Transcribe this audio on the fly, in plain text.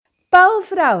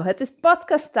Powervrouw, het is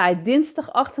podcasttijd,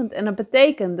 dinsdagochtend en dat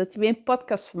betekent dat je weer een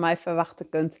podcast van mij verwachten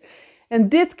kunt. En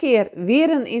dit keer weer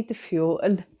een interview,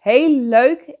 een heel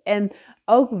leuk en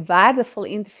ook waardevol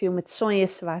interview met Sonja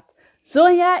Zwart.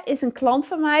 Sonja is een klant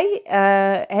van mij,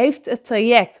 heeft het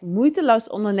traject Moeiteloos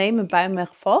Ondernemen bij me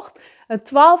gevolgd. Een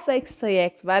 12-weeks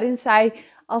traject waarin zij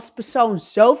als persoon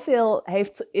zoveel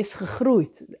is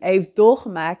gegroeid, heeft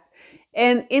doorgemaakt.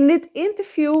 En in dit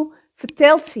interview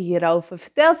vertelt ze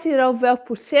hierover welk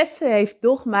proces ze heeft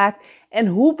doorgemaakt en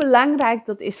hoe belangrijk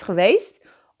dat is geweest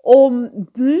om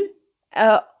nu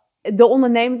de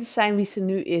ondernemer te zijn wie ze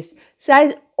nu is. Zij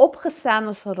is opgestaan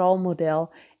als een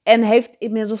rolmodel en heeft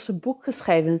inmiddels een boek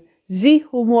geschreven. Zie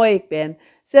hoe mooi ik ben.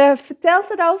 Ze vertelt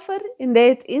erover in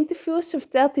dit interview. Ze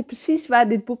vertelt hier precies waar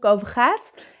dit boek over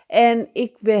gaat. En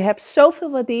ik heb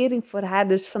zoveel waardering voor haar.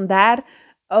 Dus vandaar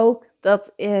ook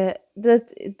dat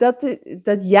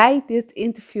jij dit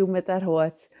interview met haar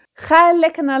hoort. Ga er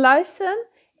lekker naar luisteren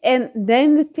en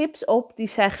neem de tips op die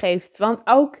zij geeft. Want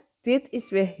ook dit is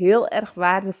weer heel erg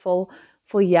waardevol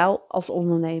voor jou als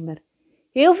ondernemer.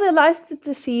 Heel veel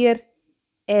luisterplezier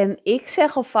en ik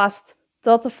zeg alvast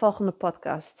tot de volgende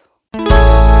podcast.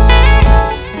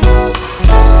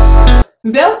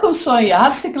 Welkom Sonja,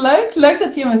 hartstikke leuk. Leuk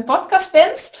dat je in mijn podcast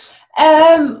bent.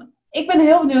 Ik ben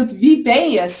heel benieuwd, wie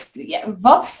ben je?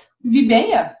 Wie ben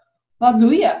je? Wat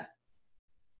doe je?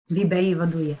 Wie ben je,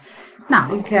 wat doe je?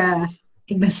 Nou,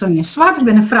 ik ben Sonja Zwart, ik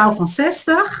ben een vrouw van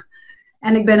 60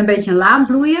 en ik ben een beetje een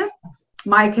laadbloeier.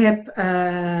 Maar ik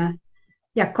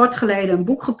heb kort geleden een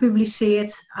boek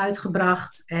gepubliceerd,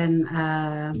 uitgebracht en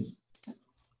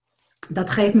dat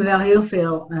geeft me wel heel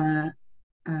veel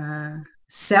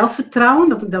zelfvertrouwen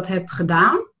dat ik dat heb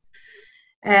gedaan.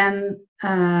 En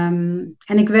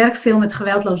ik werk veel met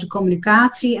geweldloze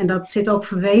communicatie en dat zit ook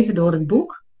verweven door het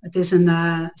boek. Het is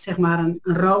een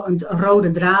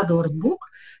rode draad door het boek.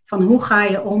 Van hoe ga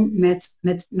je om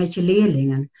met je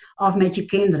leerlingen of met je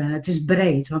kinderen. Het is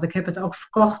breed, want ik heb het ook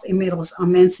verkocht inmiddels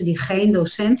aan mensen die geen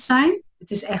docent zijn.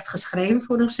 Het is echt geschreven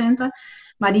voor docenten.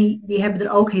 Maar die hebben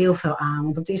er ook heel veel aan.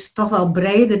 Want het is toch wel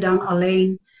breder dan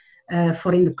alleen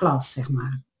voor in de klas, zeg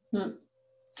maar.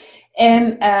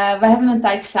 En we hebben een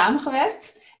tijd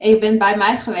samengewerkt. En je bent bij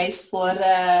mij geweest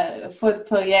voor het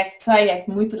traject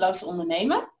Moeiteloos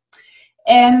Ondernemen.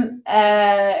 En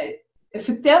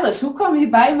vertel eens, hoe kwam je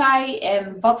bij mij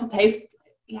en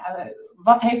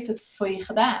wat heeft het voor je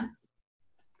gedaan?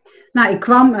 Nou, ik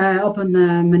kwam op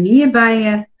een manier bij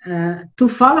je,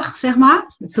 toevallig zeg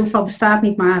maar. Het toeval bestaat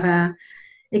niet, maar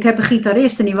ik heb een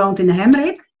gitarist en die woont in de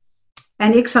Hemrik.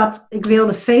 En ik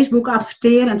wilde Facebook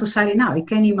adverteren en toen zei hij, nou, ik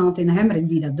ken iemand in de Hemrik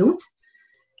die dat doet.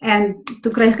 En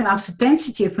toen kreeg ik een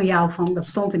advertentietje van jou, dat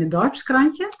stond in het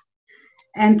dorpskrantje.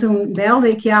 En toen belde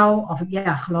ik jou,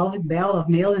 geloof ik belde of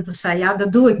mailde. En toen zei ja,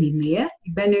 dat doe ik niet meer.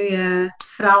 Ik ben nu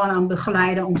vrouwen aan het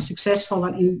begeleiden om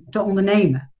succesvoller te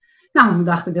ondernemen. Nou, toen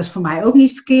dacht ik, dat is voor mij ook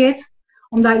niet verkeerd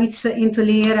om daar iets in te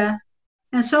leren.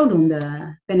 En zodoende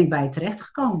ben ik bij je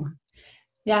terechtgekomen.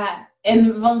 Ja,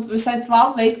 want we zijn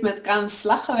 12 weken met elkaar aan de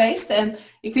slag geweest. En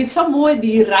ik vind het zo mooi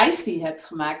die reis die je hebt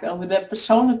gemaakt. Over de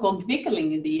persoonlijke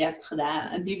ontwikkelingen die je hebt gedaan.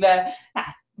 En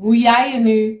hoe jij er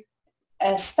nu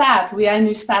staat. Hoe jij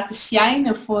nu staat te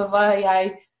shinen voor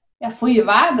voor je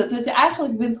waarde. Dat je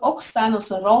eigenlijk bent opgestaan als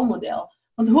een rolmodel.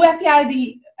 Want hoe heb jij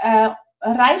die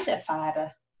reis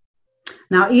ervaren?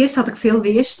 Nou, eerst had ik veel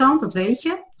weerstand, dat weet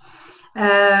je.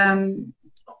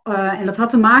 En dat had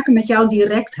te maken met jouw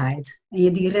directheid. En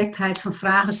je directheid van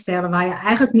vragen stellen waar je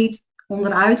eigenlijk niet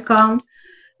onderuit kan.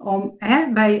 Om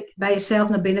bij jezelf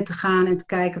naar binnen te gaan en te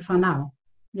kijken van nou,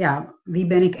 ja, wie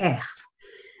ben ik echt?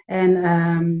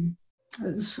 En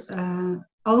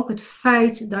ook het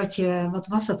feit dat je, wat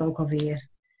was dat ook alweer?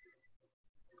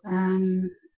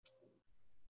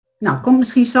 Komt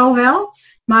misschien zo wel,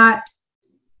 maar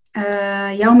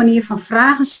jouw manier van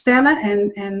vragen stellen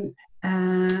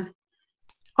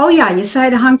je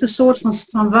zei er hangt een soort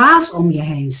van waas om je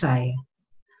heen, zei je.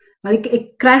 Maar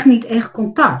ik krijg niet echt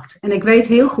contact. En ik weet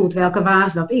heel goed welke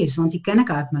waas dat is, want die ken ik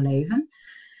uit mijn leven.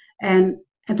 En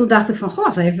toen dacht ik van,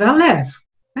 goh, ze heeft wel lef.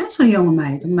 Zo'n jonge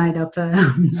meid, om mij dat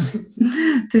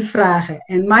te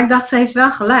vragen. Maar ik dacht, ze heeft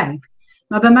wel gelijk.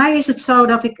 Maar bij mij is het zo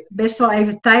dat ik best wel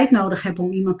even tijd nodig heb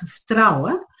om iemand te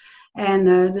vertrouwen. En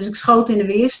dus ik schoot in de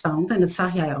weerstand en dat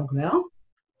zag jij ook wel.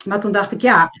 Maar toen dacht ik,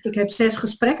 ja, ik heb 6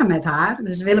 gesprekken met haar.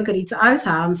 Dus wil ik er iets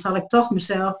uithalen, dan zal ik toch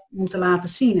mezelf moeten laten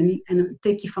zien. En een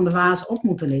tikje van de waas op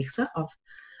moeten lichten. Of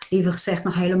liever gezegd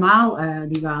nog helemaal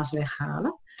die waas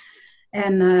weghalen.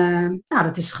 En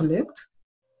dat is gelukt.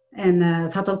 En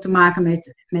het had ook te maken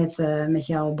met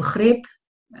jouw begrip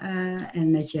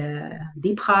en met je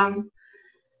diepgang.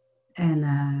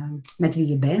 en met wie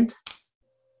je bent.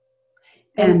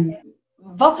 En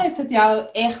wat heeft het jou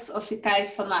echt, als je kijkt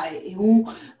van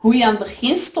hoe je aan het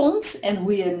begin stond en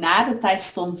hoe je na de tijd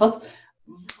stond,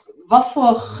 wat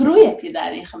voor groei heb je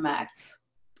daarin gemaakt?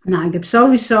 Nou, ik heb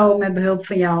sowieso met behulp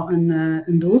van jou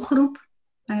een doelgroep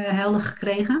helder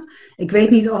gekregen. Ik weet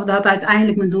niet of dat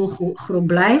uiteindelijk mijn doelgroep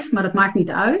blijft, maar dat maakt niet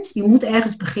uit. Je moet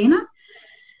ergens beginnen.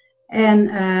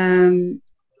 En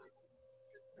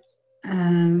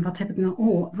wat heb ik nou?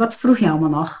 Oh, wat vroeg je allemaal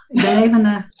nog? Ik ben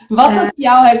even. Wat het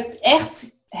jou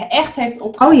echt heeft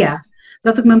opgevallen? Oh ja,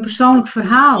 dat ik mijn persoonlijk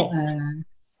verhaal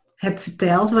heb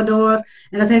verteld, waardoor,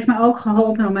 en dat heeft mij ook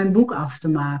geholpen om mijn boek af te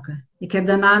maken. Ik heb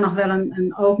daarna nog wel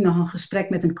ook nog een gesprek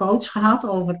met een coach gehad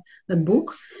over het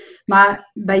boek. Maar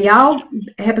bij jou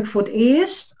heb ik voor het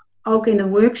eerst, ook in de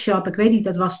workshop, ik weet niet,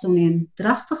 dat was toen in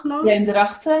Drachten geloof ik? Ja, in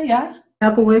Drachten, ja.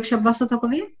 Welke workshop was dat ook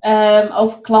alweer?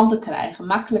 Over klanten krijgen,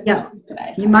 makkelijk klanten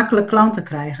krijgen. Je makkelijk klanten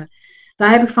krijgen.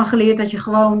 Daar heb ik van geleerd dat je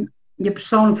gewoon je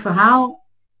persoonlijk verhaal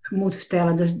moet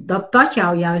vertellen. Dus dat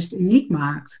jou juist uniek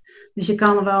maakt. Dus je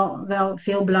kan er wel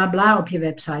veel bla bla op je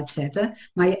website zetten.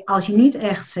 Maar als je niet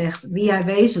echt zegt wie jij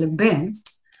wezenlijk bent,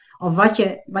 of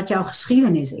wat jouw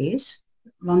geschiedenis is,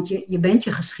 want je bent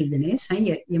je geschiedenis.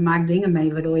 Hè? Je maakt dingen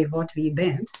mee waardoor je wordt wie je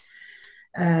bent.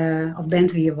 Of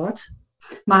bent wie je wordt.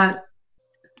 Maar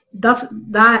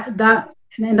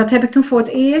en dat heb ik toen voor het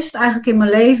eerst eigenlijk in mijn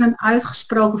leven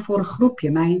uitgesproken voor een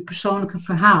groepje, mijn persoonlijke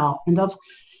verhaal. En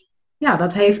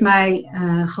dat heeft mij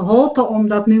geholpen om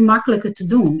dat nu makkelijker te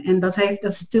doen. En dat is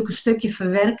natuurlijk een stukje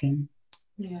verwerking.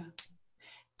 Ja.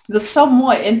 Dat is zo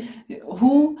mooi. En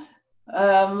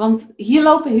want hier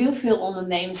lopen heel veel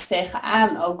ondernemers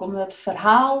tegenaan ook, om het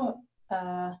verhaal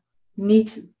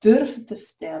niet durven te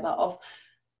vertellen. Of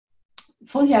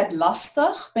vond jij het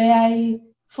lastig?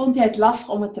 Vond jij het lastig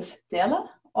om het te vertellen?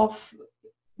 Of...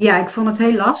 Ja, ik vond het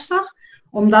heel lastig,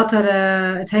 omdat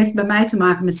het heeft bij mij te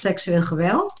maken met seksueel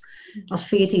geweld als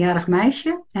 14-jarig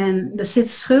meisje. En er zit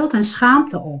schuld en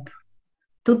schaamte op.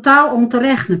 Totaal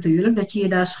onterecht natuurlijk, dat je je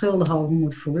daar schuldig over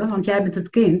moet voelen, want jij bent het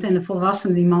kind en de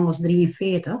volwassene, die man was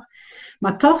 43.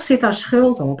 Maar toch zit daar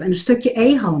schuld op en een stukje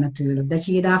ego natuurlijk, dat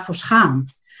je je daarvoor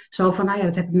schaamt. Zo van,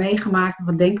 dat heb ik meegemaakt,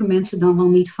 wat denken mensen dan wel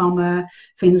niet van me?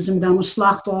 Vinden ze me dan een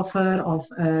slachtoffer? Of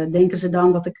denken ze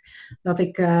dan dat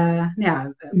ik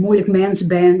een moeilijk mens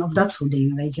ben? Of dat soort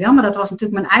dingen, weet je wel. Maar dat was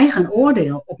natuurlijk mijn eigen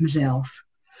oordeel op mezelf.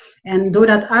 En door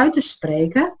dat uit te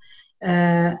spreken,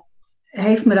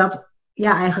 heeft me dat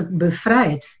eigenlijk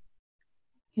bevrijd.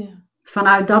 Ja.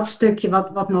 Vanuit dat stukje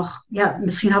wat nog,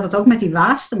 misschien had het ook met die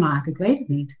waas te maken, ik weet het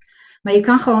niet. Maar je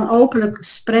kan gewoon openlijk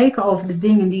spreken over de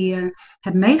dingen die je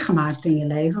hebt meegemaakt in je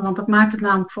leven. Want dat maakt het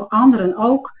namelijk voor anderen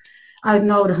ook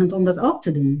uitnodigend om dat ook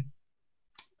te doen.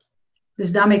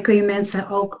 Dus daarmee kun je mensen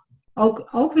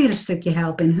ook weer een stukje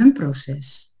helpen in hun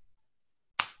proces.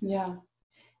 Ja.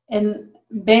 En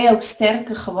ben je ook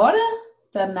sterker geworden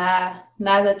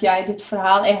nadat jij dit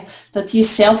verhaal, dat je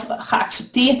jezelf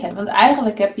geaccepteerd hebt? Want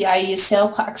eigenlijk heb jij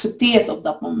jezelf geaccepteerd op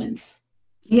dat moment.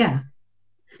 Ja.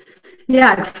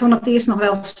 Ja, ik vond het eerst nog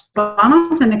wel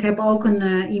spannend en ik heb ook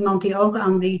iemand die ook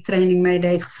aan die training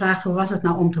meedeed gevraagd hoe was het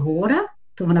nou om te horen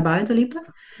toen we naar buiten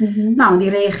liepen. Mm-hmm. Nou, die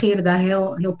reageerde daar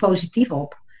heel, heel positief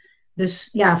op. Dus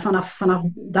ja, vanaf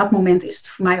dat moment is het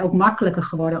voor mij ook makkelijker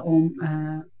geworden om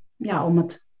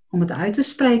het uit te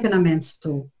spreken naar mensen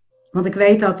toe. Want ik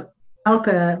weet dat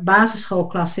elke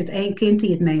basisschoolklas zit 1 kind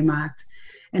die het meemaakt.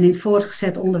 En in het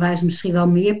voortgezet onderwijs misschien wel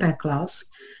meer per klas.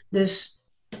 Dus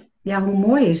ja, hoe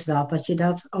mooi is dat je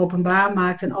dat openbaar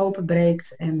maakt en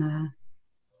openbreekt. En,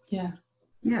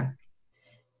 ja.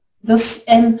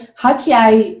 En had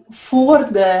jij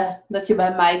dat je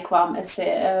bij mij kwam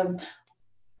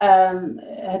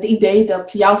het idee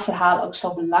dat jouw verhaal ook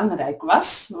zo belangrijk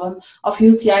was? Of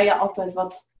hield jij je altijd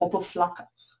wat oppervlakkig?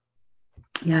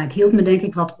 Ja, ik hield me denk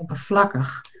ik wat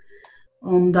oppervlakkig.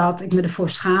 Omdat ik me ervoor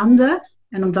schaamde.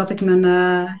 En omdat ik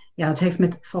het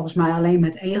heeft volgens mij alleen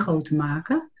met ego te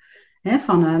maken. He,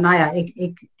 van,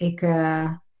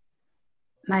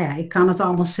 ik kan het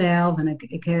allemaal zelf en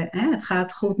het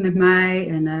gaat goed met mij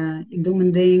en ik doe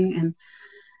mijn ding.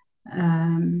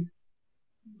 En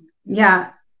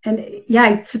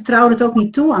ik vertrouwde het ook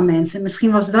niet toe aan mensen.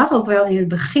 Misschien was dat ook wel in het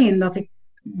begin, dat ik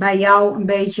bij jou een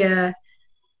beetje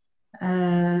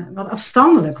wat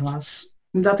afstandelijk was.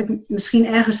 Omdat ik misschien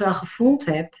ergens wel gevoeld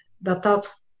heb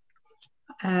dat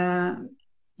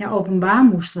openbaar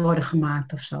moest worden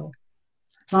gemaakt of zo.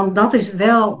 Want dat is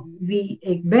wel wie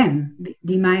ik ben,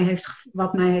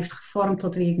 wat mij heeft gevormd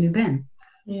tot wie ik nu ben.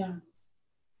 Ja.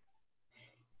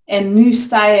 En nu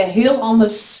sta je heel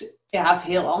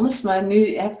anders, maar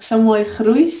nu heb ik zo'n mooie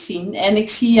groei zien. En ik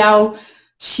zie jou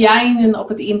shinen op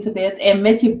het internet en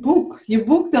met je boek. Je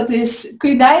boek, dat is, kun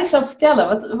je daar eens over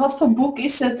vertellen? Wat voor boek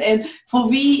is het en voor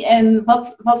wie en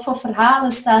wat voor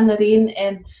verhalen staan erin?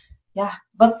 En ja,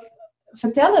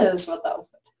 vertel er eens wat over.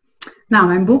 Nou,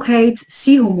 mijn boek heet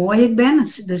Zie hoe mooi ik ben.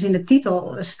 Dus in de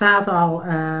titel staat al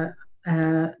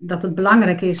dat het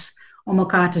belangrijk is om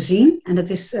elkaar te zien. En dat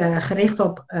is gericht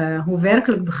op hoe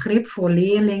werkelijk begrip voor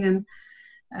leerlingen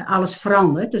alles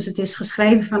verandert. Dus het is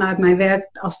geschreven vanuit mijn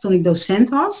werk als toen ik docent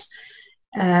was.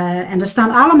 En er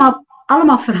staan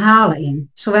allemaal verhalen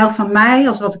in. Zowel van mij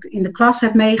als wat ik in de klas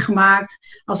heb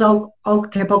meegemaakt. Als ook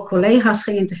ik heb ook collega's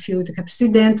geïnterviewd. Ik heb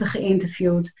studenten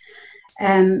geïnterviewd.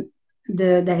 En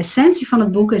de essentie van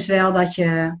het boek is wel dat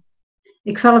je,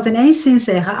 ik zal het in één zin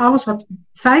zeggen, alles wat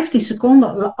 15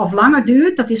 seconden of langer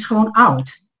duurt, dat is gewoon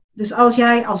oud. Dus als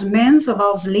jij als mens of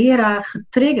als leraar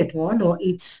getriggerd wordt door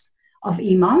iets of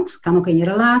iemand, kan ook in je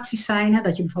relatie zijn, hè,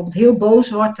 dat je bijvoorbeeld heel boos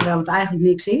wordt terwijl het eigenlijk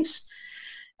niks is,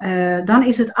 dan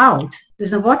is het oud. Dus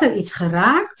dan wordt er iets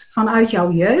geraakt vanuit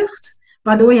jouw jeugd,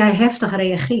 waardoor jij heftig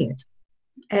reageert.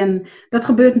 En dat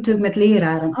gebeurt natuurlijk met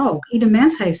leraren ook. Ieder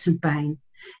mens heeft zijn pijn.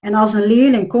 En als een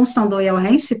leerling constant door jou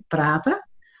heen zit praten,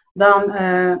 dan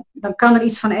kan er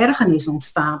iets van ergernis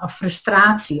ontstaan, of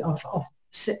frustratie, of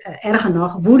erger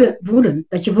nog, woeden.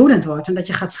 Dat je woedend wordt en dat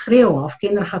je gaat schreeuwen of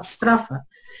kinderen gaat straffen.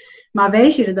 Maar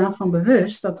wees je er dan van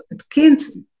bewust dat het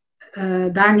kind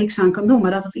daar niks aan kan doen,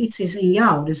 maar dat het iets is in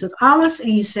jou. Dus dat alles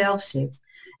in jezelf zit.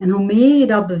 En hoe meer je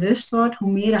dat bewust wordt,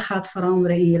 hoe meer er gaat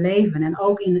veranderen in je leven en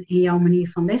ook in jouw manier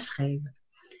van lesgeven.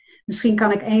 Misschien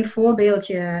kan ik één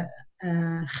voorbeeldje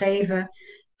geven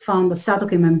van, dat staat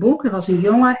ook in mijn boek. Er was een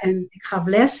jongen en ik gaf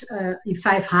les in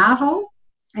 5 HAVO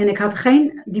en ik had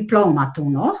geen diploma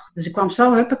toen nog. Dus ik kwam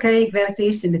zo, huppakee, ik werkte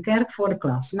eerst in de kerk voor de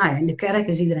klas. Nou ja, in de kerk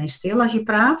is iedereen stil als je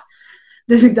praat.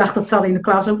 Dus ik dacht dat zal in de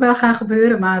klas ook wel gaan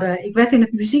gebeuren, maar ik werd in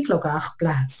het muzieklokaal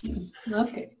geplaatst.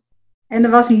 Okay. En er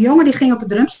was een jongen die ging op het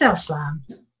drumstel slaan.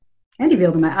 En die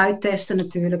wilde mij uittesten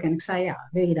natuurlijk en ik zei, ja,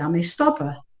 wil je daarmee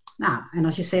stoppen? Nou, en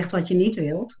als je zegt wat je niet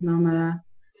wilt, dan...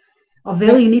 of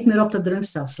wil je niet meer op de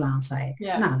drumstel slaan, zei ik.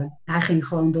 Ja. Nou, hij ging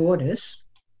gewoon door dus.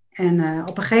 En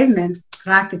op een gegeven moment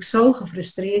raakte ik zo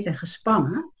gefrustreerd en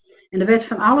gespannen. En er werd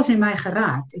van alles in mij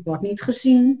geraakt. Ik word niet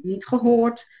gezien, niet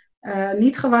gehoord,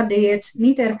 niet gewaardeerd,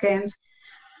 niet erkend.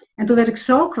 En toen werd ik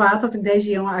zo kwaad dat ik deze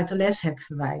jongen uit de les heb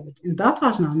verwijderd. En dat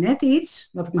was nou net iets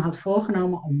wat ik me had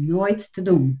voorgenomen om nooit te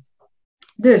doen.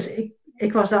 Dus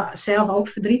ik was daar zelf ook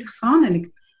verdrietig van.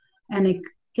 En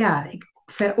ik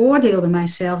veroordeelde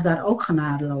mijzelf daar ook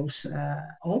genadeloos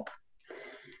op.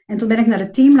 En toen ben ik naar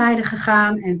de teamleider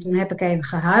gegaan en toen heb ik even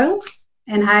gehuild.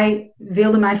 En hij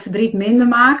wilde mijn verdriet minder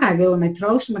maken, hij wilde mij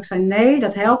troosten, maar ik zei nee,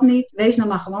 dat helpt niet. Wees nou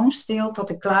maar gewoon stil tot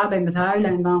ik klaar ben met huilen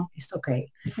en dan is het oké.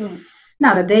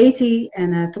 Nou, dat deed hij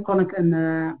en toen kon ik een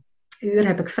uur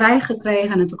heb ik vrij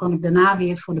gekregen en toen kon ik daarna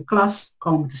weer voor de klas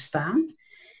komen te staan.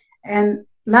 En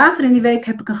later in die week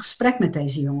heb ik een gesprek met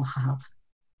deze jongen gehad.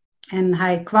 En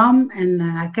hij kwam en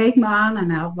hij keek me aan en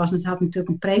hij had natuurlijk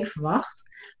een preek verwacht.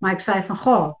 Maar ik zei van,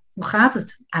 goh, hoe gaat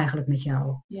het eigenlijk met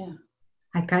jou? Yeah.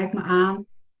 Hij kijkt me aan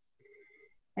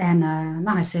en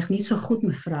hij zegt niet zo goed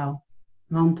mevrouw.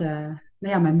 Want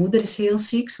mijn moeder is heel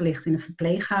ziek, ze ligt in een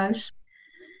verpleeghuis.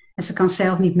 En ze kan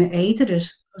zelf niet meer eten,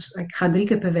 dus ik ga 3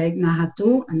 keer per week naar haar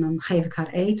toe en dan geef ik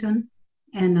haar eten.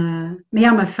 En, maar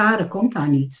ja, mijn vader komt daar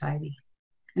niet, zei hij.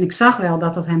 En ik zag wel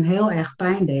dat het hem heel erg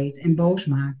pijn deed en boos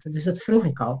maakte. Dus dat vroeg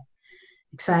ik al.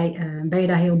 Ik zei, ben je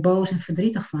daar heel boos en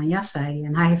verdrietig van? Ja, zei hij.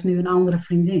 En hij heeft nu een andere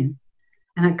vriendin.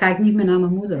 En hij kijkt niet meer naar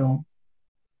mijn moeder om.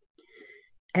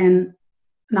 En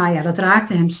nou ja, dat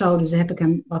raakte hem zo. Dus daar heb ik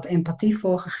hem wat empathie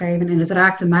voor gegeven. En het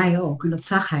raakte mij ook. En dat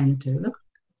zag hij natuurlijk.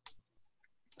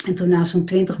 En toen na zo'n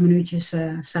 20 minuutjes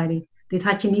zei hij, dit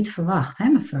had je niet verwacht, hè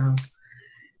mevrouw?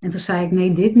 En toen zei ik,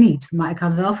 nee, dit niet. Maar ik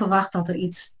had wel verwacht dat er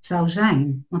iets zou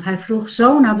zijn. Want hij vroeg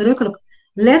zo nadrukkelijk,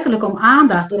 letterlijk om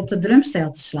aandacht door op de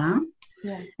drumstel te slaan.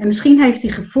 Ja. En misschien heeft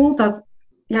hij gevoeld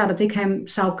dat ik hem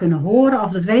zou kunnen horen,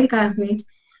 of dat weet ik eigenlijk niet.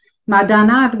 Maar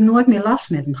daarna heb ik nooit meer last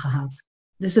met hem gehad.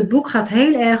 Dus het boek gaat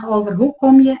heel erg over hoe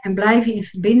kom je en blijf je in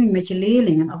verbinding met je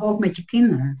leerlingen, of ook met je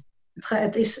kinderen.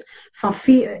 Het is van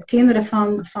kinderen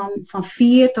van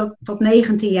 4 tot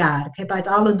 19 jaar. Ik heb uit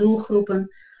alle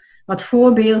doelgroepen wat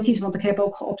voorbeeldjes, want ik heb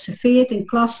ook geobserveerd in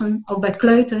klassen, ook bij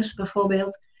kleuters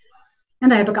bijvoorbeeld. En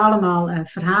daar heb ik allemaal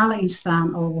verhalen in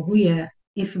staan over hoe je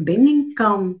in verbinding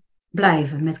kan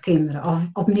blijven met kinderen. Of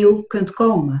opnieuw kunt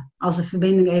komen als de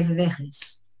verbinding even weg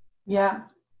is.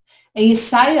 Ja, en je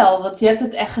zei al, want je hebt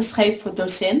het echt geschreven voor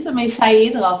docenten, maar je zei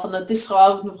eerder al van het is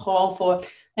gewoon voor,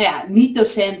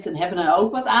 niet-docenten hebben er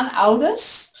ook wat aan,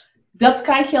 ouders. Dat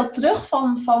krijg je al terug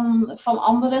van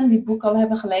anderen die het boek al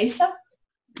hebben gelezen?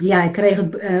 Ja, ik kreeg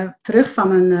het terug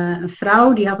van een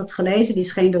vrouw, die had het gelezen, die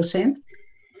is geen docent.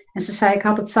 En ze zei, ik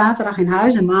had het zaterdag in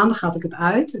huis en maandag had ik het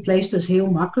uit. Het leest dus heel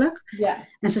makkelijk. Ja.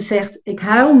 En ze zegt, ik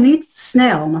huil niet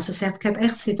snel, maar ze zegt, ik heb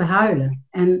echt zitten huilen.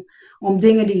 En om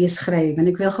dingen die je schreef. En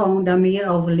ik wil gewoon daar meer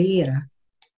over leren.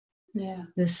 Ja.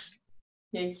 Dus.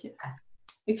 Jeetje.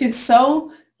 Ik vind het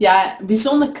zo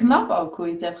bijzonder knap ook hoe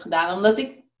je het hebt gedaan. Omdat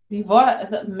ik die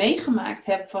meegemaakt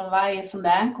heb van waar je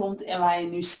vandaan komt en waar je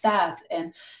nu staat.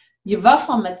 En je was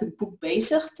al met het boek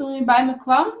bezig toen je bij me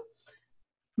kwam.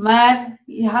 Maar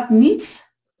je had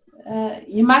niet,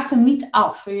 je maakte hem niet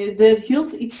af. Er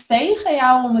hield iets tegen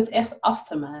jou om het echt af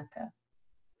te maken.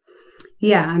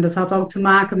 Ja, en dat had ook te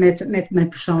maken met mijn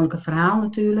persoonlijke verhaal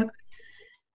natuurlijk.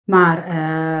 Maar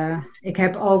ik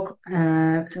heb ook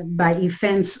bij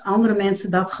events andere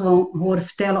mensen dat gewoon horen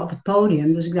vertellen op het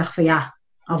podium. Dus ik dacht van ja,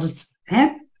 als het,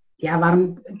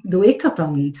 waarom doe ik dat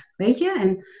dan niet? Weet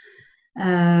je?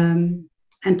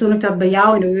 En toen ik dat bij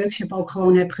jou in de workshop ook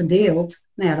gewoon heb gedeeld,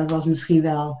 nou ja, dat was misschien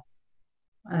wel.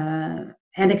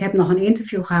 En ik heb nog een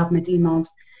interview gehad met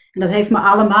iemand. En dat heeft me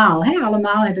allemaal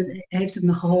heeft het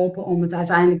me geholpen om het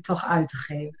uiteindelijk toch uit te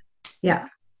geven.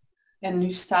 Ja. En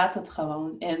nu staat het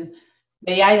gewoon. En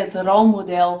ben jij het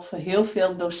rolmodel voor heel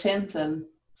veel docenten,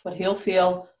 voor heel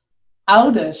veel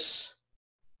ouders.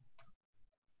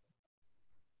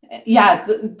 Ja,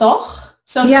 toch?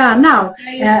 Zo ja, nou,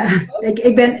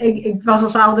 ik was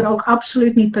als ouder ook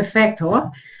absoluut niet perfect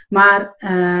hoor. Maar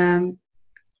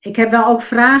ik heb wel ook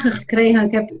vragen gekregen.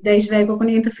 Ik heb deze week ook een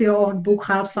interview over het boek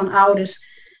gehad van ouders.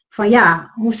 Van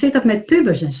ja, hoe zit dat met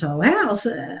pubers en zo? Hè?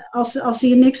 Als ze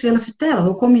je niks willen vertellen,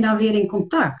 hoe kom je nou weer in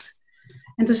contact?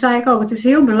 En toen zei ik ook, het is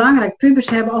heel belangrijk. Pubers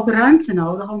hebben ook ruimte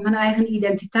nodig om hun eigen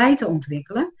identiteit te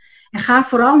ontwikkelen. En ga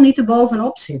vooral niet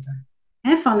erbovenop zitten.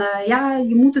 He, van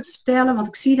je moet het vertellen, want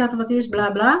ik zie dat er wat is,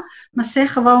 bla bla. Maar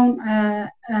zeg gewoon,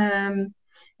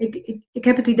 ik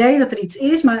heb het idee dat er iets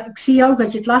is, maar ik zie ook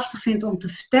dat je het lastig vindt om te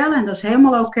vertellen. En dat is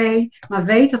helemaal oké, maar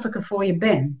weet dat ik er voor je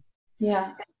ben.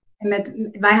 Ja. En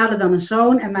wij hadden dan een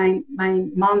zoon en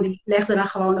mijn man die legde dan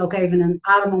gewoon ook even een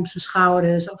arm om zijn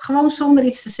schouders. Gewoon zonder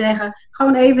iets te zeggen.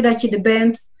 Gewoon even dat je er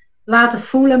bent, laten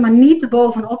voelen, maar niet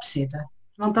erbovenop zitten.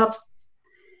 Want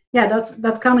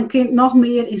dat kan een kind nog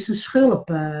meer in zijn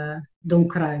schulp doen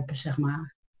kruipen, zeg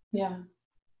maar. Ja.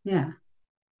 Ja.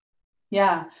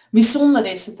 Ja, bijzonder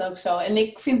is het ook zo. En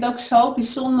ik vind het ook zo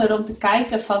bijzonder om te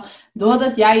kijken van,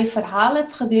 doordat jij je verhaal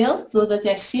hebt gedeeld, doordat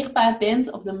jij zichtbaar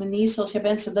bent op de manier zoals jij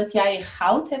bent, zodat jij je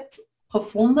goud hebt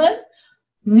gevonden,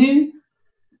 nu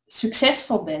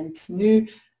succesvol bent. Nu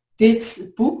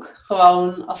dit boek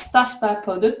gewoon als tastbaar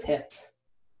product hebt.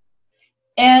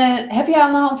 En heb je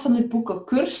aan de hand van dit boek ook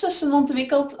cursussen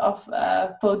ontwikkeld of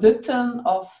producten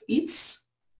of iets?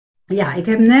 Ja, ik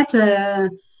heb net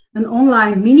een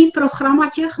online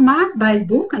mini-programmaatje gemaakt bij het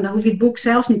boek. En daar hoef je het boek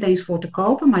zelfs niet eens voor te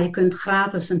kopen, maar je kunt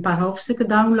gratis een paar hoofdstukken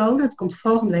downloaden. Het komt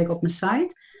volgende week op mijn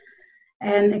site.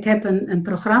 En ik heb een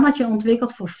programmaatje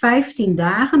ontwikkeld voor 15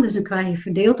 dagen. Dus dan krijg je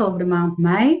verdeeld over de maand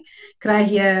mei, krijg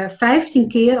je 15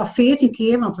 keer of 14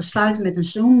 keer, want we sluiten met een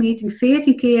Zoom-meeting,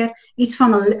 14 keer iets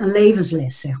van een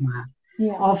levensles, zeg maar.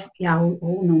 Ja. Of,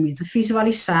 hoe noem je het, een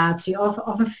visualisatie,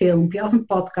 of een filmpje, of een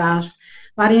podcast,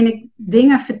 waarin ik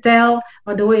dingen vertel,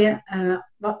 waardoor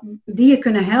die je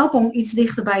kunnen helpen om iets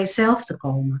dichter bij jezelf te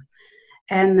komen.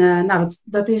 En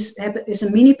dat is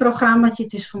een mini-programmaatje,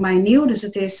 het is voor mij nieuw, dus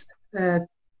het is 22,50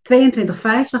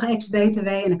 ex-BTW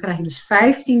en dan krijg je dus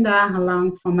 15 dagen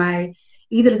lang van mij,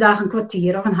 iedere dag een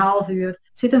kwartier of een half uur, er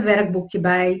zit een werkboekje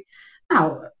bij.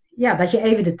 Nou, dat je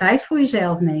even de tijd voor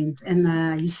jezelf neemt en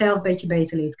jezelf een beetje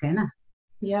beter leert kennen.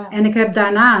 Ja. En ik heb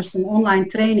daarnaast een online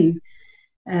training,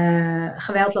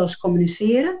 geweldloos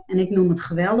communiceren. En ik noem het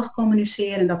geweldig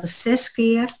communiceren. En dat is 6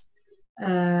 keer.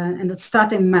 En dat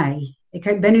start in mei.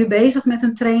 Ik ben nu bezig met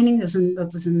een training.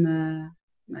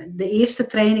 De eerste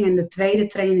training en de tweede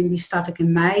training die start ik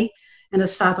in mei. En dat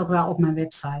staat ook wel op mijn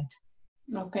website.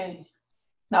 Oké.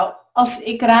 Nou,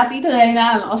 ik raad iedereen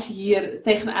aan als je hier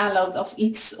tegenaan loopt of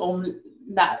iets om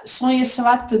naar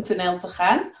sonjezwart.nl te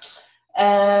gaan.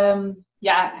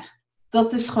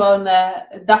 Dat is gewoon,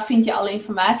 daar vind je alle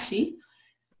informatie.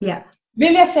 Ja.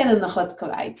 Wil jij verder nog wat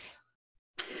kwijt?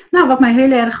 Nou, wat mij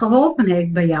heel erg geholpen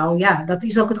heeft bij jou, dat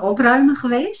is ook het opruimen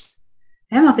geweest.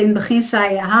 Want in het begin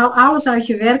zei je, haal alles uit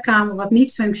je werkkamer wat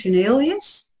niet functioneel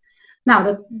is.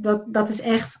 Nou, dat is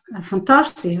echt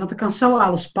fantastisch, want ik kan zo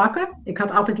alles pakken. Ik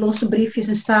had altijd losse briefjes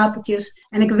en stapeltjes.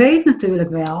 En ik weet natuurlijk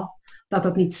wel dat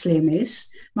dat niet slim is.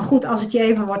 Maar goed, als het je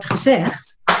even wordt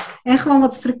gezegd. En gewoon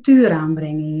wat structuur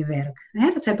aanbrengen in je werk.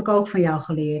 Dat heb ik ook van jou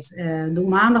geleerd. Doe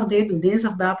maandag dit, doe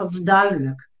dinsdag dat is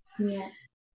duidelijk. Ja.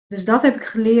 Dus dat heb ik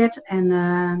geleerd.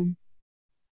 En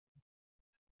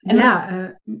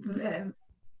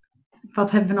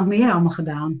wat hebben we nog meer allemaal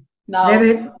gedaan? Nou, we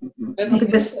hebben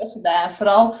heel veel gedaan.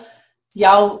 Vooral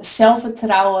jouw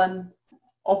zelfvertrouwen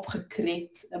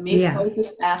opgekrikt. Meer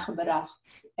focus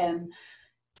aangebracht. En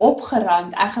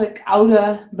opgeruimd. Eigenlijk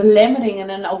oude belemmeringen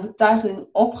en overtuigingen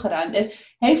opgeruimd. En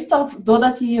heeft dat,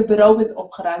 doordat je je bureau bent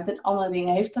opgeruimd en andere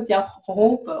dingen, heeft dat jou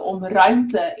geholpen om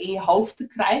ruimte in je hoofd te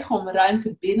krijgen? Om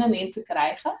ruimte binnenin te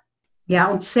krijgen?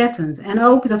 Ja, ontzettend. En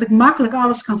ook dat ik makkelijk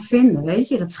alles kan vinden, weet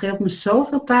je. Dat scheelt me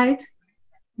zoveel tijd.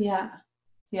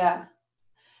 Ja.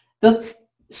 Dat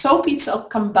zoiets ook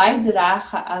kan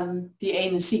bijdragen aan die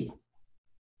energie.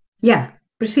 Ja,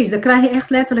 precies. Daar krijg je echt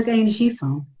letterlijk energie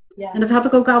van. Ja. En dat had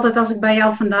ik ook altijd als ik bij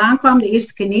jou vandaan kwam. De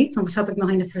eerste keer niet, want dan zat ik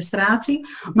nog in de frustratie.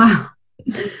 Maar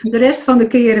de rest van de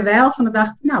keren wel. Van de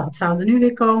dag, nou, wat zou er nu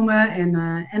weer komen?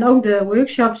 En ook de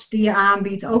workshops die je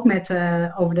aanbiedt, ook met,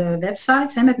 over de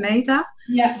websites, hè, met Meta.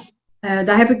 Ja.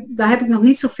 Daar heb ik nog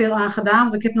niet zoveel aan gedaan,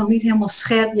 want ik heb nog niet helemaal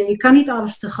scherp. Je kan niet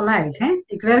alles tegelijk. Hè?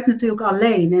 Ik werk natuurlijk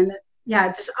alleen. En ja,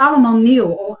 het is allemaal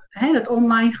nieuw. Hè? Dat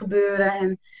online gebeuren.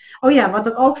 En wat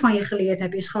ik ook van je geleerd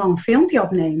heb, is gewoon een filmpje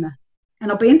opnemen.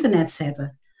 En op internet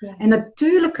zetten. Ja. En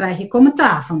natuurlijk krijg je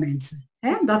commentaar van mensen.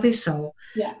 Hè? Dat is zo.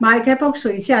 Ja. Maar ik heb ook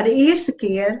zoiets, de eerste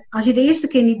keer, als je de eerste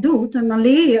keer niet doet, dan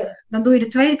leer je, dan doe je de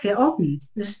tweede keer ook niet.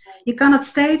 Dus je kan het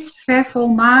steeds vervol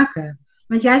maken.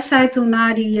 Want jij zei toen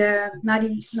na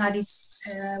die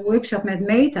workshop met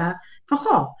Meta, van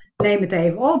goh, neem het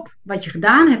even op wat je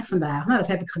gedaan hebt vandaag. Nou, dat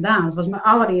heb ik gedaan. Dat was mijn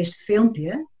allereerste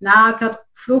filmpje. Nou, ik had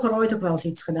vroeger ooit ook wel eens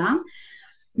iets gedaan.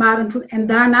 Maar en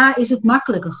daarna is het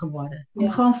makkelijker geworden.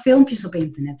 Om gewoon filmpjes op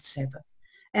internet te zetten.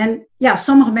 En ja,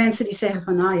 sommige mensen die zeggen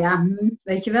van,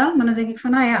 weet je wel. Maar dan denk ik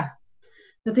van,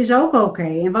 dat is ook oké.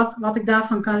 En wat ik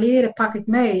daarvan kan leren, pak ik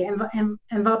mee.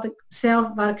 En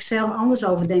waar ik zelf anders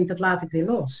over denk, dat laat ik weer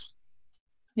los.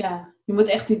 Ja, je moet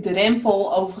echt die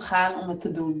drempel overgaan om het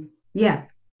te doen. Ja,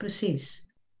 precies.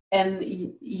 En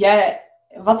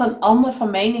wat een ander van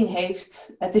mening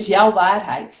heeft, het is jouw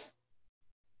waarheid.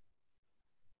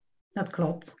 Dat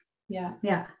klopt. Ja.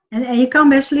 En je kan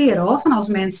best leren hoor, van als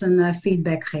mensen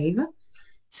feedback geven.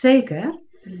 Zeker.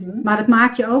 Mm-hmm. Maar het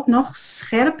maakt je ook nog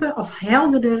scherper of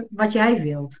helderder wat jij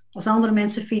wilt. Als andere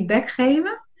mensen feedback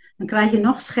geven, dan krijg je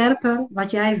nog scherper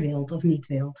wat jij wilt of niet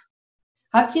wilt.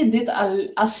 Had je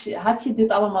dit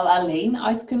allemaal alleen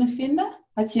uit kunnen vinden?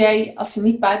 Had jij, als je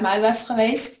niet bij mij was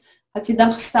geweest, had je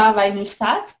dan gestaan waar je nu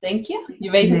staat, denk je?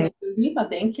 Je weet het natuurlijk niet, maar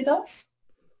denk je dat?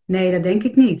 Nee, dat denk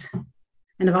ik niet.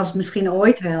 En dat was het misschien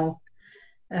ooit wel.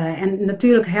 En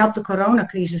natuurlijk helpt de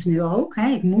coronacrisis nu ook. Hè.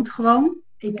 Ik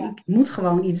moet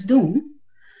gewoon iets doen.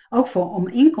 Ook om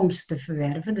inkomsten te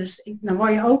verwerven. Dus dan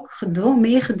word je ook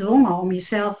meer gedwongen om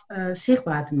jezelf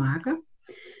zichtbaar te maken.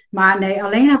 Maar nee,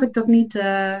 alleen had ik dat niet.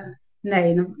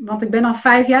 Want ik ben al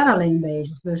 5 jaar alleen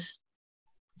bezig. Dus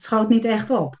het schoot niet echt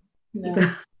op.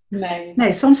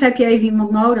 Nee, soms heb je even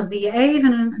iemand nodig die je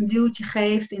even een duwtje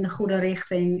geeft in de goede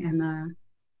richting. En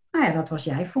dat was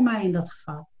jij voor mij in dat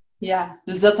geval. Ja,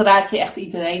 dus dat raad je echt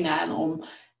iedereen aan om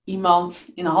iemand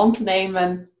in de hand te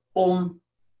nemen om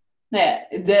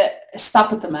de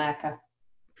stappen te maken.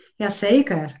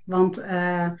 Jazeker, want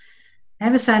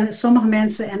we zijn sommige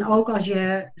mensen en ook als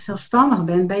je zelfstandig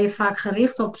bent, ben je vaak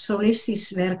gericht op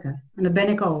solistisch werken. En dat ben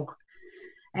ik ook.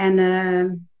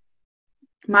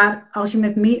 Maar als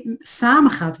je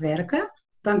samen gaat werken,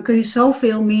 dan kun je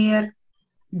zoveel meer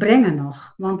brengen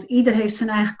nog. Want ieder heeft zijn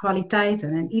eigen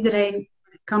kwaliteiten en iedereen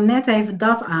kan net even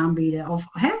dat aanbieden. Of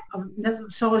net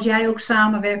zoals jij ook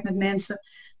samenwerkt met mensen,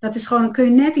 dat is gewoon, dan kun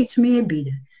je net iets meer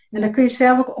bieden. En daar kun je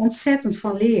zelf ook ontzettend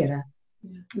van leren.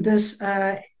 Dus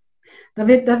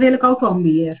daar wil ik ook wel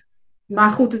meer.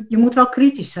 Maar goed, je moet wel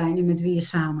kritisch zijn in met wie je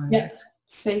samenwerkt. Ja,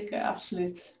 zeker,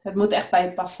 absoluut. Het moet echt bij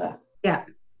je passen. Ja,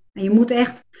 en je moet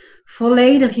echt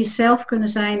volledig jezelf kunnen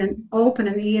zijn en open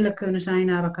en eerlijk kunnen zijn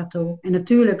naar elkaar toe. En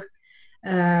natuurlijk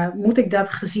moet ik dat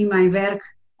gezien mijn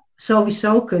werk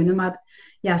sowieso kunnen, maar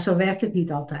ja, zo werkt het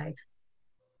niet altijd.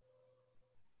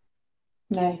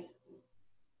 Nee.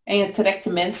 En je trekt de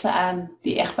mensen aan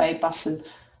die echt bij je passen.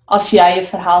 Als jij je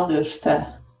verhaal durft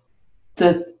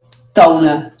te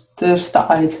tonen, durft te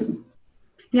uiten.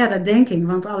 Ja, dat denk ik.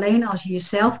 Want alleen als je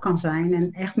jezelf kan zijn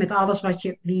en echt met alles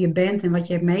wie je bent en wat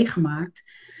je hebt meegemaakt,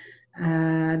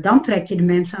 dan trek je de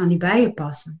mensen aan die bij je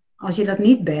passen. Als je dat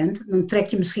niet bent, dan trek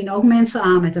je misschien ook mensen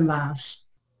aan met een waas.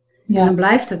 Ja. En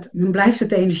dan blijft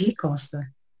het energie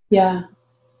kosten. Ja.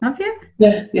 Snap je?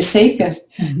 Ja, zeker.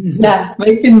 Ja, maar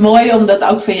ik vind het mooi om dat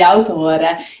ook van jou te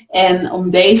horen. En om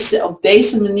op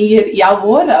deze manier jouw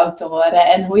woorden ook te horen.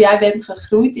 En hoe jij bent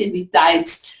gegroeid in die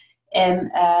tijd. En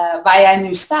waar jij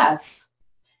nu staat.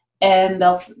 En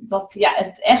dat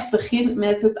het echt begint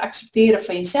met het accepteren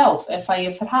van jezelf en van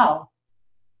je verhaal.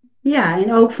 Ja,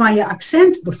 en ook van je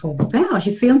accent bijvoorbeeld, hè? Als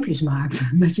je filmpjes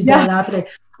maakt. Dat je dan later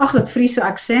denkt, ach, dat Friese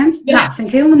accent, nou, vind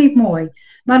ik helemaal niet mooi.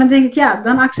 Maar dan denk ik, ja,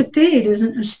 dan accepteer je dus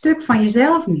een stuk van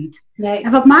jezelf niet. Nee.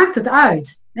 En wat maakt het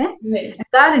uit? Hè? Nee. En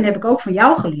daarin heb ik ook van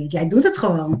jou geleerd. Jij doet het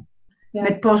gewoon. Ja.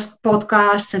 Met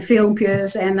podcasts en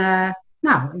filmpjes. En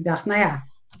ik dacht, nou ja,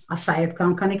 als zij het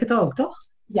kan ik het ook, toch?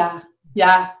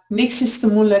 Ja, niks is te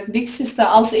moeilijk, niks is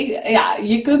te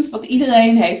je kunt wat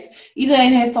iedereen heeft.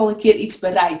 Iedereen heeft al een keer iets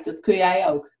bereikt, dat kun jij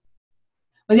ook.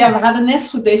 Want ja, we hadden net zo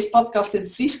goed deze podcast in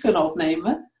het Fries kunnen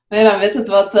opnemen. Maar ja, dan werd het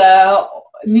wat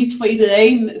niet voor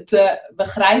iedereen te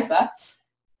begrijpen.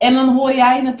 En dan hoor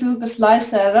jij natuurlijk als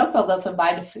luisteraar ook wel dat we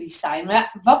beide Fries zijn. Maar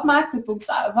ja, wat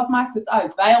maakt het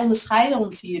uit? Wij onderscheiden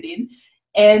ons hierin.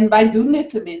 En wij doen dit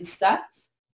tenminste.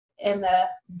 En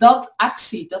dat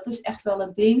actie, dat is echt wel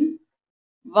een ding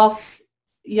wat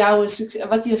je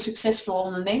een succesvol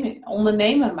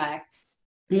ondernemer maakt.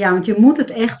 Ja, want je moet het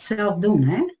echt zelf doen,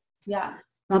 hè? Ja.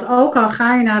 Want ook al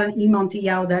ga je naar iemand die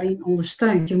jou daarin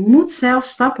ondersteunt, je moet zelf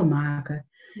stappen maken.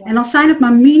 Ja. En dan zijn het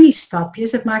maar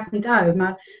mini-stapjes, het maakt niet uit,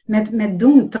 maar met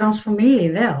doen transformeer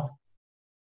je wel.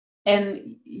 En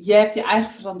je hebt je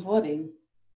eigen verantwoording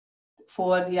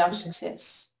voor jouw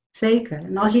succes. Zeker.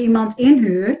 En als je iemand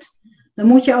inhuurt, dan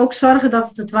moet je ook zorgen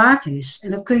dat het waard is.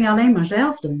 En dat kun je alleen maar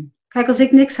zelf doen. Kijk, als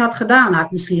ik niks had gedaan, had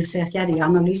ik misschien gezegd, ja, die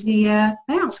Annelies,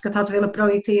 als ik het had willen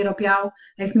projecteren op jou,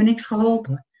 heeft me niks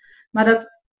geholpen.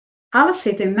 Maar alles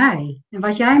zit in mij. En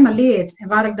wat jij me leert en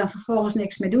waar ik dan vervolgens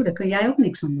niks mee doe, daar kun jij ook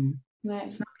niks aan doen. Nee.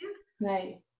 Snap je?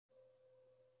 Nee.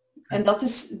 En dat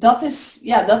is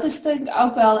denk ik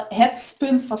ook wel het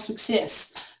punt van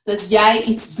succes. Dat jij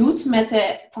iets doet met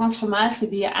de transformatie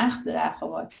die je aangedragen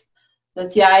wordt.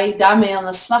 Dat jij daarmee aan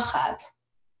de slag gaat.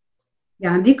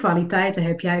 Ja, en die kwaliteiten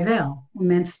heb jij wel. Om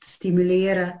mensen te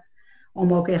stimuleren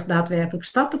om ook echt daadwerkelijk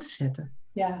stappen te zetten.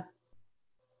 Ja.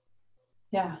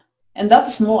 Ja. En dat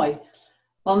is mooi.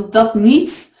 Want dat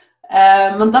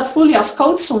voel je als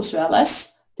coach soms wel eens.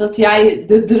 Dat jij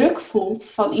de druk voelt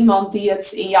van iemand die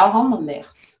het in jouw handen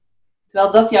legt.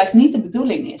 Terwijl dat juist niet de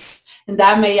bedoeling is. En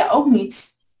daarmee je ook niet,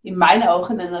 in mijn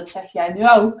ogen, en dat zeg jij nu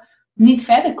ook, niet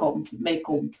verder komt.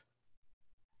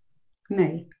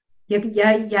 Nee.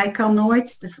 Jij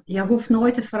hoeft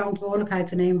nooit de verantwoordelijkheid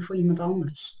te nemen voor iemand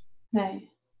anders.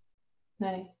 Nee.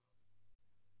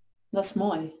 Dat is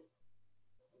mooi.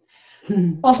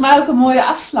 Volgens mij ook een mooie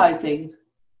afsluiting.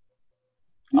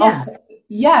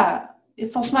 Ja.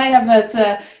 Volgens mij hebben we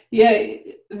het,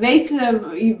 je weet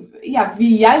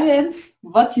wie jij bent,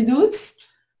 wat je doet,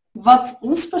 wat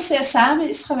ons proces samen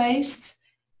is geweest.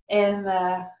 En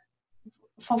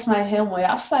volgens mij een heel mooie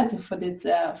afsluiting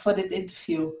voor dit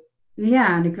interview.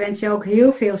 Ja, en ik wens je ook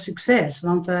heel veel succes,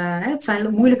 want het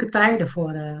zijn moeilijke tijden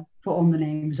voor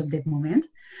ondernemers op dit moment.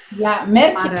 Ja,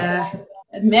 merk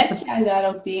jij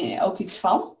daar ook iets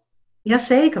van?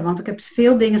 Jazeker, want ik heb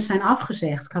veel dingen zijn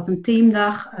afgezegd. Ik had een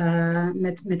teamdag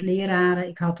met leraren.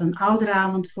 Ik had een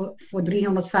ouderavond voor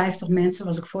 350 mensen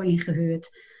was ik voor ingehuurd.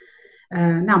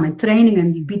 Mijn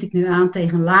trainingen die bied ik nu aan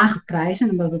tegen lage prijzen,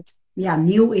 omdat het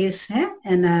nieuw is. Hè?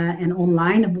 En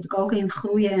online, daar moet ik ook in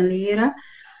groeien en leren.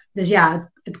 Dus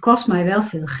ja, het kost mij wel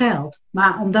veel geld.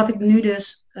 Maar omdat ik nu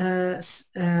dus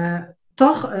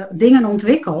toch dingen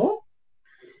ontwikkel,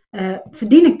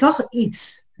 verdien ik toch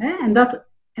iets. Hè?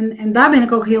 En daar ben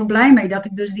ik ook heel blij mee, dat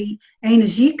ik dus die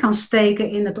energie kan steken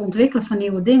in het ontwikkelen van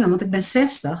nieuwe dingen. Want ik ben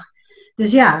 60.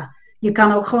 Dus ja, je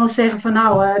kan ook gewoon zeggen van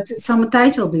het zal mijn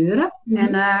tijd wel duren.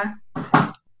 En,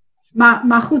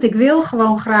 maar goed, ik wil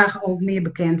gewoon graag ook meer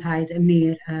bekendheid en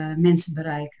meer mensen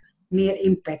bereiken. Meer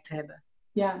impact hebben.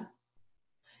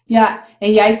 Ja,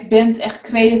 en jij bent echt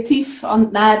creatief aan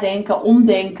het nadenken,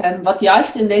 omdenken, wat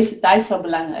juist in deze tijd zo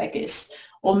belangrijk is.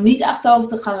 Om niet achterover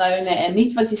te gaan leunen en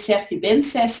niet wat je zegt, je bent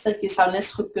 60, je zou net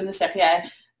zo goed kunnen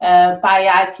zeggen, een paar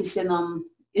jaartjes en dan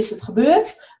is het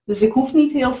gebeurd. Dus ik hoef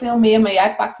niet heel veel meer, maar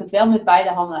jij pakt het wel met beide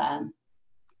handen aan.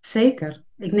 Zeker.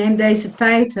 Ik neem deze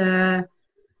tijd,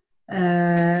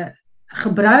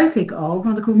 gebruik ik ook,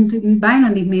 want ik hoef natuurlijk bijna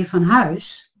niet meer van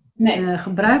huis. Nee.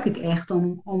 Gebruik ik echt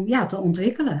om te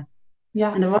ontwikkelen.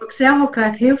 Ja. En daar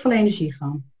krijg ik heel veel energie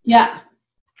van. Ja,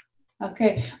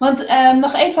 oké. Want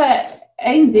nog even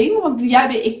één ding, want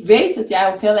ik weet dat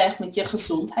jij ook heel erg met je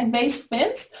gezondheid bezig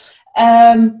bent.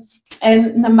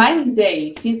 En naar mijn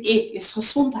idee, vind ik, is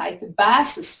gezondheid de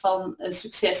basis van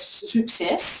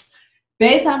succes. Ben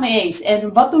je het daarmee eens?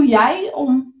 En wat doe jij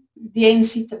om die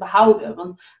energie te behouden?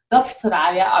 Want dat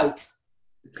straal je uit.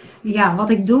 Ja, wat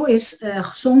ik doe is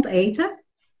gezond eten.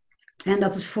 En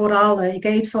dat is vooral, ik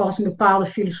eet volgens een bepaalde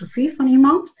filosofie van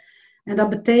iemand. En dat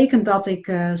betekent dat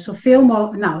ik zoveel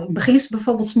mogelijk, nou, ik begin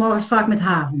bijvoorbeeld 's morgens vaak met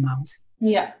havermout.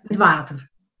 Ja. Met water.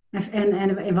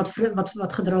 En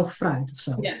wat gedroogd fruit of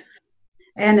zo. Ja.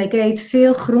 En ik eet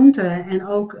veel groenten en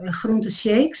ook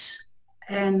groenteshakes.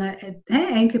 En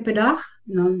 1 keer per dag.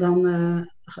 Dan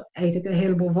eet ik een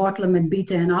heleboel wortelen met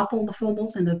bieten en appel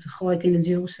bijvoorbeeld. En dat gooi ik in de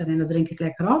juicer en dat drink ik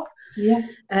lekker op. Ja.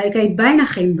 Ik eet bijna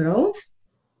geen brood.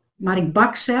 Maar ik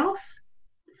bak zelf.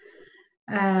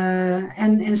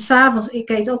 En s'avonds, ik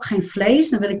eet ook geen vlees.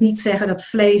 Dan wil ik niet zeggen dat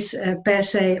vlees per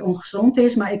se ongezond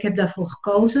is. Maar ik heb daarvoor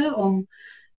gekozen om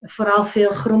vooral veel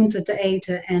groenten te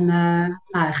eten en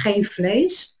geen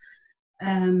vlees.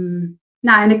 En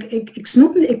ik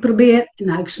snoep, ik probeer,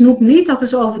 ik snoep niet, dat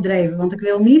is overdreven. Want ik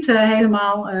wil niet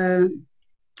helemaal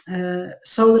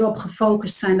zo erop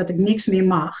gefocust zijn dat ik niks meer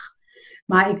mag.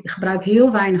 Maar ik gebruik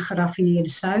heel weinig geraffineerde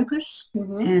suikers.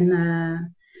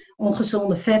 En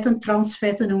ongezonde vetten,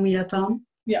 transvetten noem je dat dan.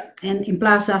 Ja. En in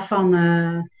plaats daarvan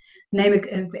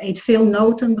ik eet veel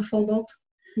noten bijvoorbeeld.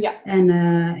 Ja. En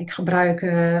ik gebruik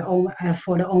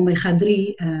voor de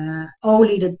omega-3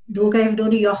 olie, dat doe ik even door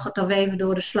de yoghurt of even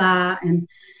door de sla. En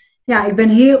ja, ik ben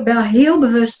heel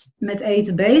bewust met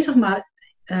eten bezig, maar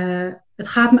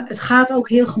het gaat ook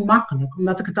heel gemakkelijk,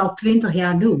 omdat ik het al 20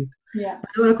 jaar doe. Ja.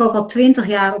 Waardoor ik ook al 20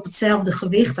 jaar op hetzelfde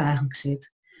gewicht eigenlijk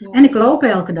zit. Ja. En ik loop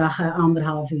elke dag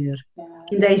 1,5 uur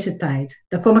in deze tijd.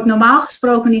 Daar kom ik normaal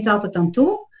gesproken niet altijd aan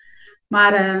toe.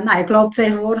 Maar ik loop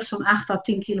tegenwoordig zo'n 8 à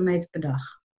 10 kilometer per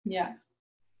dag. Ja.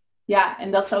 Ja,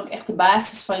 en dat is ook echt de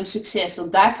basis van je succes.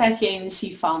 Want daar krijg je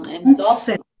energie van. En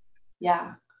dat,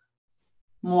 ja,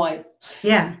 mooi.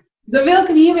 Ja. Dan wil ik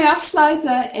hem hiermee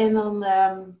afsluiten. En dan,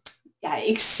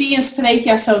 ik zie en spreek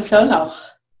jou sowieso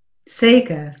nog.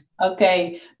 Zeker.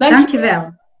 Oké.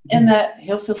 Dankjewel. En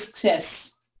heel veel succes.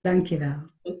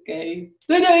 Dankjewel. Oké.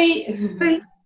 Doei doei. Doei.